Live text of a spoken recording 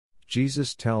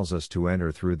Jesus tells us to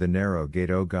enter through the narrow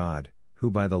gate, O God, who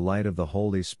by the light of the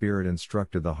Holy Spirit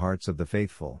instructed the hearts of the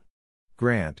faithful.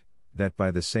 Grant, that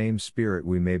by the same Spirit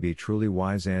we may be truly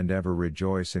wise and ever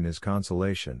rejoice in His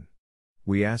consolation.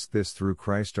 We ask this through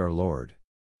Christ our Lord.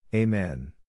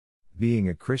 Amen. Being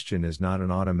a Christian is not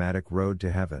an automatic road to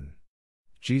heaven.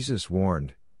 Jesus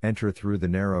warned, "Enter through the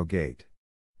narrow gate."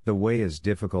 The way is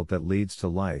difficult that leads to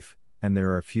life, and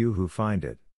there are few who find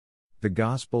it. The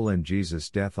gospel and Jesus'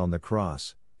 death on the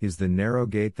cross is the narrow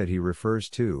gate that He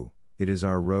refers to. It is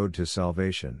our road to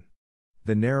salvation.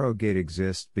 The narrow gate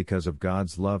exists because of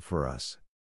God's love for us.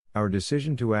 Our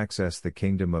decision to access the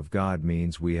kingdom of God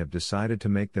means we have decided to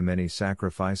make the many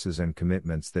sacrifices and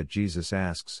commitments that Jesus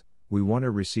asks. We want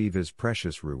to receive His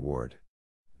precious reward.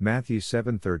 Matthew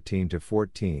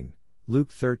 7:13-14, Luke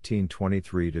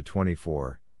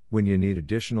 13:23-24. When you need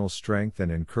additional strength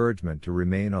and encouragement to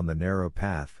remain on the narrow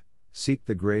path, seek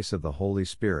the grace of the Holy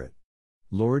Spirit.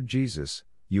 Lord Jesus,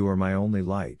 You are my only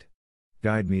light.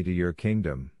 Guide me to Your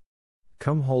kingdom.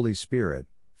 Come, Holy Spirit,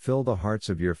 fill the hearts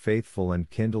of Your faithful and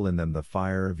kindle in them the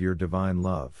fire of Your divine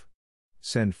love.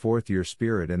 Send forth Your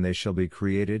Spirit and they shall be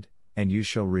created, and You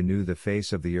shall renew the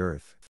face of the earth.